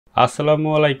আসসালামু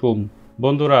আলাইকুম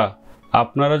বন্ধুরা,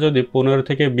 আপনারা যদি 15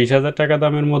 থেকে 20,000 টাকা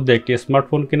দামের মধ্যে একটি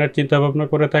স্মার্টফোন কেনার চিন্তা ভাবনা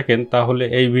করে থাকেন তাহলে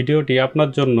এই ভিডিওটি আপনার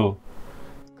জন্য।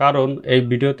 কারণ এই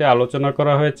ভিডিওতে আলোচনা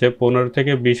করা হয়েছে 15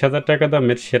 থেকে 20,000 টাকা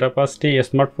দামের সেরা 5টি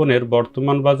স্মার্টফোনের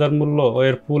বর্তমান বাজার মূল্য ও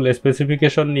এর ফুল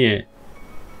স্পেসিফিকেশন নিয়ে।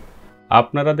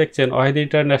 আপনারা দেখছেন ওহিদ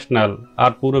ইন্টারন্যাশনাল,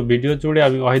 আর পুরো ভিডিও জুড়ে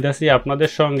আমি ওহিদ আছি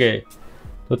আপনাদের সঙ্গে।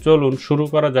 তো চলুন শুরু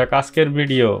করা যাক আজকের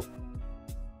ভিডিও।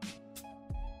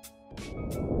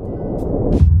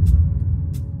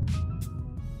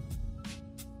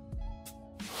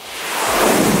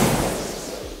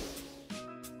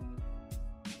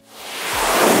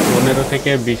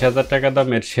 থেকে 20,000 টাকা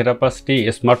দামের সেরা 5টি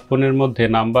স্মার্টফোনের মধ্যে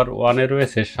নাম্বার 1-এ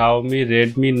রয়েছে শাওমি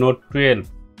রেডমি নোট 12।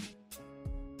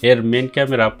 এর মেইন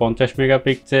ক্যামেরা 50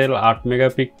 মেগাপিক্সেল, 8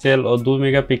 মেগাপিক্সেল ও 2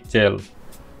 megapixel.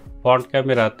 Front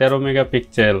camera 13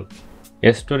 megapixel.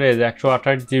 Storage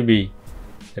 128 GB.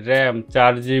 RAM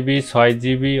 4 GB, 6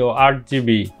 GB ও 8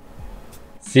 GB.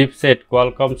 Chipset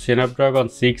Qualcomm Snapdragon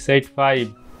 685।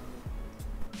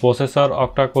 Processor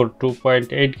octa-core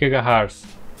 2.8 GHz।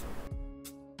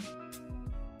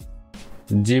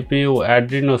 GPU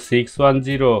Adreno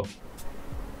 610।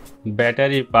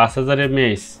 Battery 5000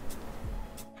 mAh।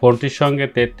 ফোনটির সঙ্গে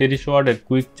 33 ওয়াটের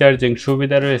কুইক চার্জিং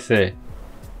সুবিধা রয়েছে।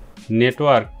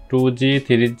 নেটওয়ার্ক 2G,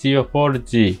 3G ও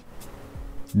 4G।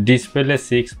 Display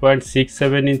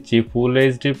 6.67 ইঞ্চি full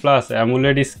HD plus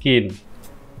AMOLED screen.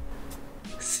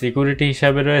 Security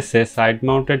হিসাবে রয়েছে side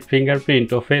mounted fingerprint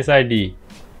ও face ID.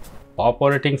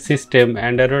 Operating system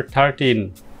Android 13।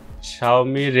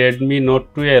 Xiaomi Redmi note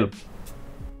 12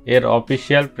 এর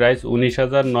official price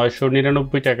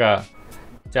 19,999 টাকা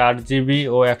 4 GB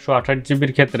ও 128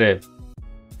 জিবির ক্ষেত্রে।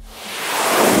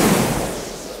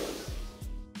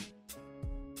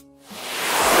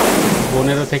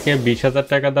 পনেরো থেকে 20,000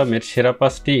 টাকা দামের সেরা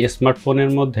 5টি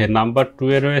স্মার্টফোনের মধ্যে নাম্বার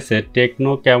 2-এ রয়েছে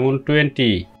টেকনো ক্যামন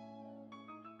 20।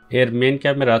 এর মেইন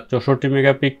ক্যামেরা 64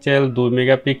 মেগাপিক্সেল, 2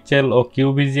 মেগাপিক্সেল ও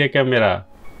QVGA camera.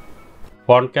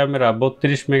 Front camera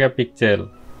 32 megapixel.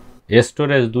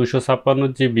 Storage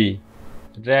 256 GB.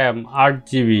 RAM 8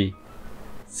 GB.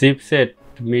 Chipset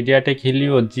MediaTek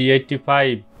Helio G85।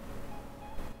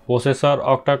 Processor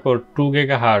octa-core 2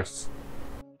 GHz।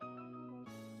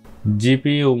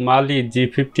 GPU মালি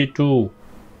G52।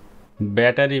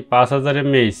 Battery 5000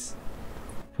 mAh।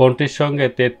 ফোনটির সঙ্গে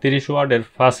 33 ওয়াটের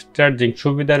ফাস্ট চার্জিং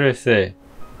সুবিধা রয়েছে।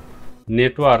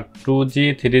 নেটওয়ার্ক 2G,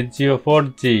 3G ও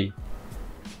 4G।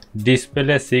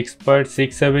 Display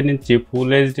 6.67 ইঞ্চি full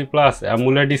HD plus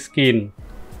AMOLED screen.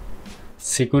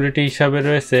 Security হিসাবে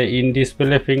রয়েছে in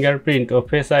display fingerprint O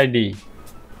face ID.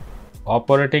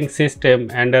 Operating system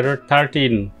Android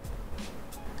 13।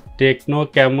 Techno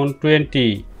Camon 20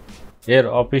 এর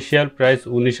official price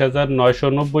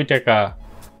 19,990 টাকা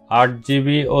 8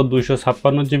 GB ও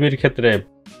 256 জিবির ক্ষেত্রে।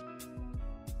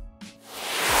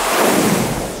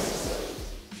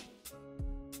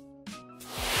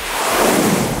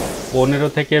 পনেরো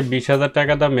থেকে 20,000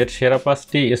 টাকা দামের সেরা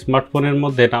 5টি স্মার্টফোনের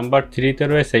মধ্যে নাম্বার 3-তে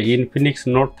রয়েছে ইনফিনিক্স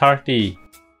নোট 30।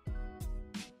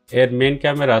 এর মেইন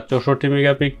ক্যামেরা 64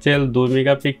 মেগাপিক্সেল, 2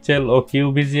 মেগাপিক্সেল ও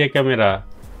QVGA camera.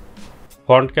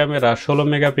 Front camera 16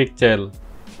 megapixel.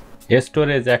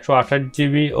 Storage 128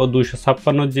 GB ও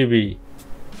 256 GB.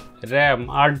 RAM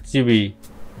 8 GB.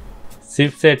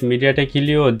 Chipset MediaTek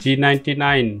Helio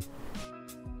G99।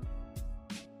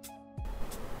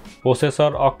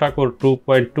 Processor octa-core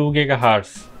 2.2 GHz।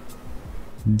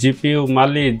 GPU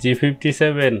মালি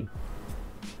G57।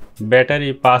 Battery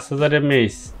 5000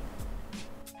 mAh।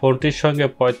 ফোনটির সঙ্গে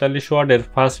 45 ওয়াটের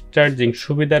ফাস্ট চার্জিং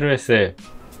সুবিধা রয়েছে।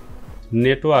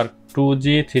 নেটওয়ার্ক 2G,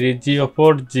 3G ও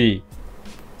 4G।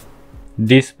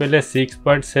 Display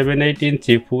 6.78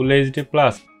 ইঞ্চি full HD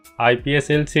plus IPS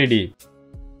LCD।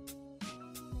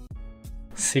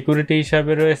 Security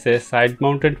হিসাবে রয়েছে side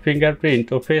mounted fingerprint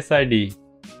ও face ID.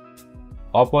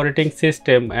 Operating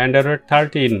system Android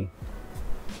 13।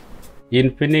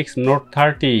 Infinix note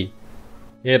 30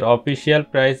 এর official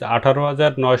price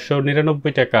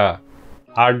 18,999 টাকা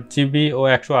 8 GB ও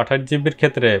 128 জিবির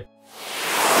ক্ষেত্রে।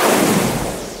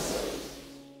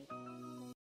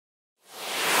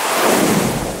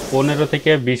 পনেরো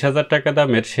থেকে 20,000 টাকা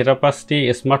দামের সেরা 5টি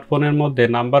স্মার্টফোনের মধ্যে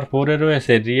নাম্বার 4-এ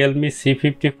রয়েছে রিয়েলমি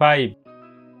C55।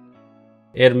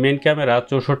 এর মেইন ক্যামেরা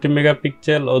 64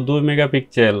 মেগাপিক্সেল ও 2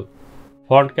 megapixel.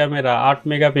 Front camera 8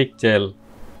 megapixel.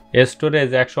 Storage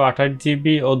 128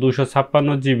 GB ও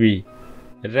 256 জিবি।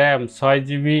 র্যাম 6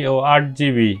 জিবি ও 8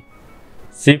 GB.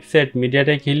 Chipset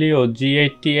MediaTek Helio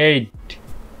G88।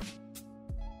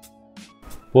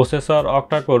 Processor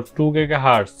octa-core 2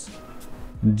 GHz।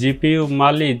 GPU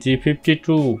মালি G52।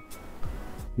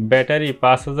 Battery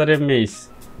 5000 mAh।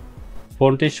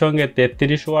 ফোনটির সঙ্গে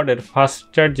 33 ওয়াটের ফাস্ট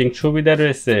চার্জিং সুবিধা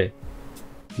রয়েছে।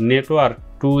 নেটওয়ার্ক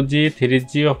 2G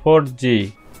 3G ও 4G।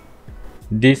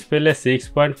 Display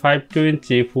 6.52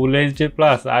 ইঞ্চি full HD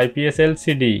plus IPS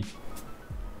LCD।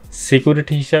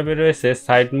 Security হিসাবে রয়েছে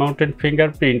side mounted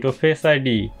fingerprint ও face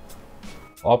ID.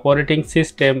 Operating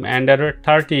system Android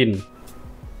 13।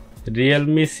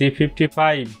 Realme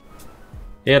C55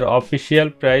 এর official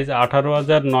price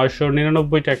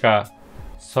 18,999 টাকা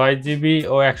 6GB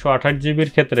ও 128GBর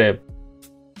ক্ষেত্রে।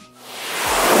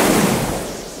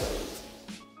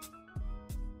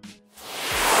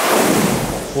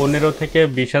 15 থেকে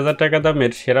 20,000 টাকা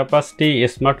দামের সেরা 5টি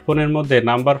স্মার্টফোনের মধ্যে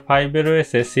নাম্বার 5-এ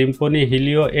রয়েছে সিম্ফনি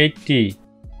হিলিও 80।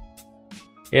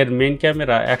 এর মেইন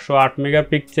ক্যামেরা 108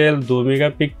 মেগাপিক্সেল, 2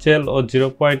 মেগাপিক্সেল ও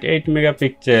 0.8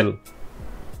 megapixel.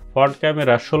 Front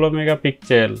camera 16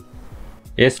 megapixel.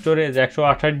 Storage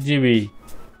 128GB,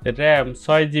 RAM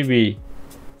 6GB।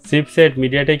 Chipset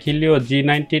MediaTek Helio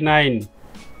G99।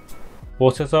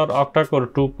 Processor octa-core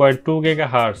 2.2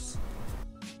 GHz।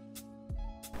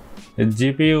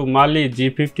 GPU মালি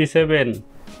G57।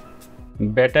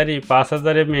 Battery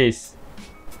 5000 mAh।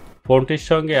 ফোনটির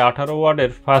সঙ্গে 18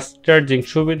 ওয়াটের ফাস্ট চার্জিং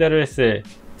সুবিধা রয়েছে।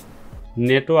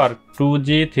 নেটওয়ার্ক 2G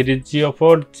 3G ও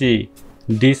 4G।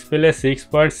 Display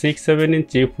 6.67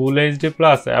 ইঞ্চি full HD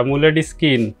plus AMOLED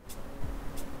screen.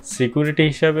 Security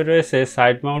হিসাবে রয়েছে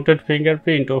side mounted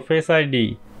fingerprint ও face ID.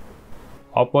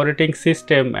 Operating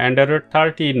system Android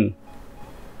 13।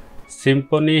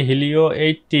 Symphony Helio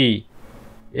 80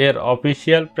 এর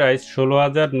official price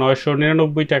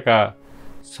 16,999 টাকা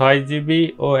 6GB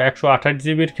ও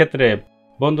 128GBর ক্ষেত্রে।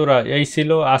 বন্ধুরা, এই ছিল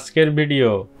আজকের ভিডিও।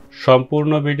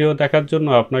 সম্পূর্ণ ভিডিও দেখার জন্য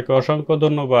আপনাকে অসংখ্য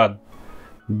ধন্যবাদ।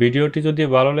 ভিডিওটি যদি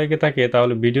ভালো লেগে থাকে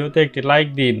তাহলে ভিডিওতে একটি লাইক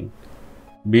দিন।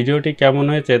 ভিডিওটি কেমন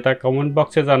হয়েছে তা কমেন্ট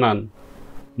বক্সে জানান।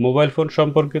 মোবাইল ফোন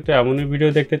সম্পর্কিত এমনই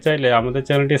ভিডিও দেখতে চাইলে আমাদের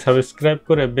চ্যানেলটি সাবস্ক্রাইব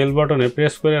করে বেল বাটনে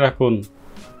প্রেস করে রাখুন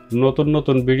নতুন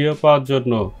নতুন ভিডিও পাওয়ার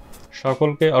জন্য।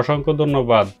 সকলকে অসংখ্য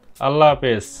ধন্যবাদ। আল্লাহ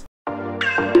হাফেজ।